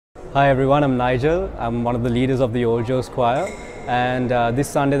Hi everyone, I'm Nigel. I'm one of the leaders of the Old Joe's Choir, and this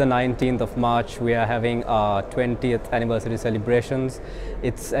Sunday the 19th of March we are having our 20th anniversary celebrations.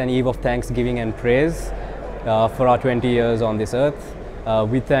 It's an eve of thanksgiving and praise for our 20 years on this earth.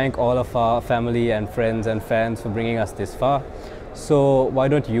 We thank all of our family and friends and fans for bringing us this far. So why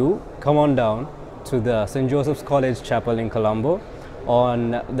don't you come on down to the St. Joseph's College Chapel in Colombo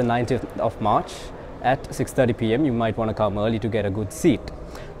on the 19th of March at 6:30 p.m. You might want to come early to get a good seat.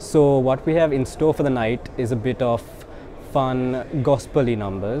 So what we have in store for the night is a bit of fun gospel-y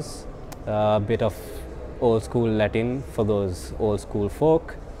numbers, a bit of old school Latin for those old school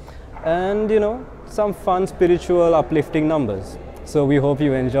folk, and some fun spiritual uplifting numbers. So we hope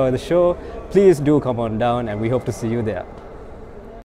you enjoy the show. Please do come on down and we hope to see you there.